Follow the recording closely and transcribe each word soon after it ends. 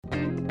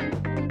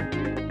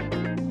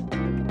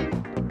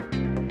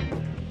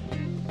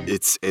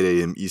It's 8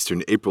 a.m.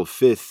 Eastern, April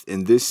 5th,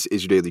 and this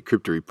is your daily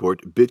crypto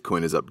report.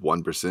 Bitcoin is up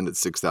 1% at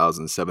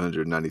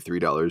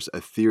 $6,793.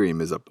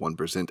 Ethereum is up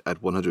 1%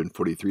 at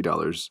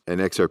 $143, and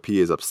XRP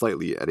is up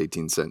slightly at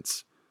 18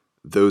 cents.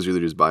 Those are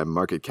leaders by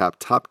market cap.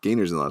 Top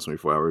gainers in the last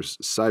 24 hours: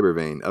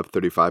 Cybervein up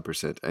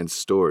 35% and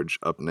Storj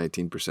up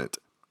 19%.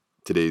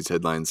 Today's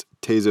headlines: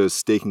 Tezos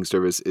staking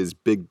service is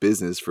big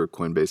business for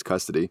Coinbase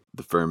custody.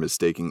 The firm is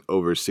staking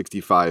over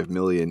 65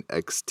 million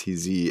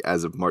XTZ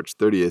as of March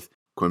 30th.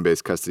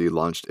 Coinbase Custody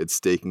launched its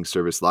staking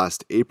service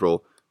last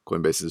April.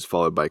 Coinbase is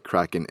followed by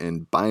Kraken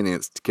and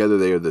Binance. Together,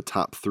 they are the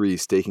top 3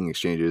 staking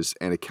exchanges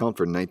and account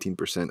for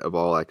 19% of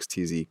all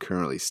XTZ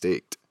currently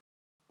staked.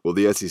 Well,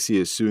 the SEC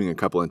is suing a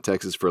couple in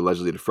Texas for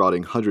allegedly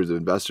defrauding hundreds of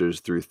investors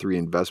through 3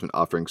 investment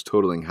offerings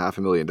totaling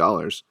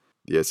 $500,000.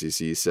 The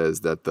SEC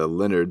says that the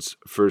Leonards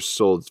first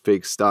sold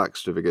fake stock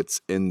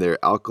certificates in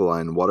their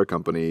alkaline water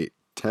company,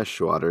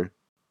 Teshwater.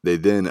 They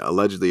then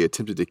allegedly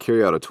attempted to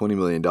carry out a $20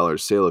 million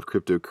sale of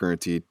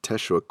cryptocurrency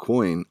Teshwa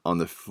coin on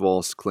the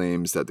false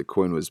claims that the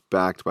coin was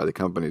backed by the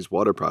company's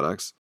water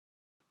products.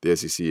 The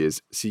SEC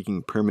is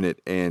seeking permanent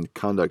and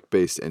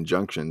conduct-based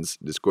injunctions,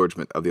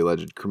 disgorgement of the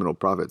alleged criminal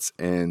profits,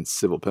 and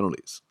civil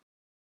penalties.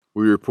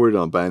 We reported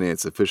on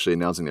Binance officially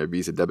announcing their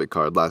Visa debit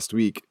card last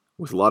week,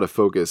 with a lot of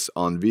focus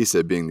on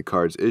Visa being the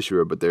card's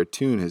issuer, but their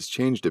tune has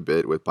changed a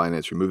bit, with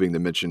Binance removing the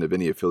mention of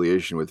any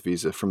affiliation with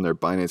Visa from their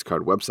Binance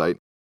Card website.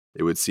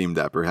 It would seem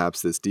that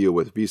perhaps this deal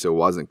with Visa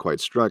wasn't quite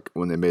struck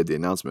when they made the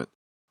announcement.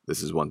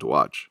 This is one to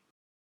watch.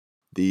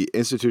 The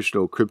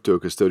institutional crypto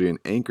custodian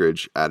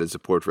Anchorage added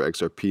support for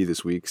XRP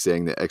this week,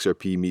 saying that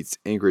XRP meets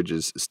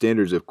Anchorage's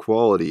standards of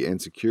quality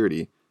and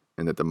security,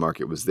 and that the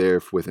market was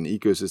there with an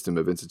ecosystem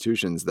of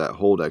institutions that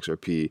hold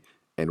XRP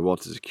and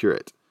want to secure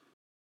it.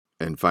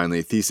 And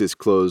finally, Thesis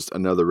closed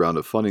another round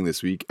of funding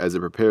this week as it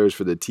prepares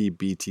for the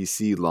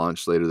TBTC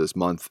launch later this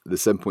month. The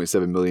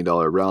 $7.7 million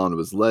round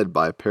was led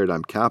by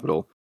Paradigm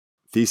Capital.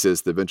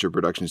 Thesis, the venture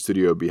production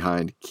studio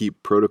behind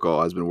Keep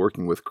Protocol, has been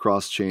working with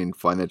cross-chain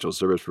financial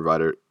service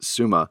provider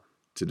Summa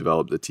to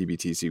develop the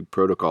TBTC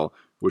protocol,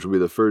 which will be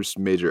the first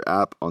major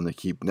app on the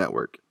Keep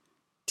network.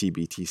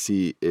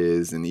 TBTC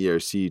is an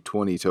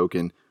ERC-20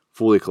 token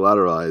fully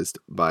collateralized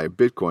by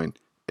Bitcoin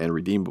and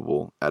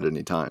redeemable at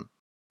any time.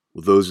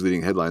 Well, those are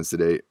leading headlines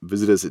today.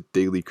 Visit us at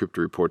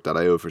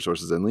dailycryptoreport.io for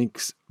sources and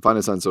links. Find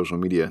us on social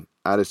media,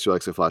 add us to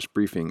Alexa Flash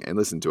Briefing, and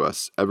listen to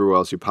us everywhere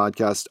else you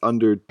podcast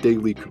under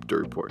Daily Crypto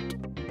Report.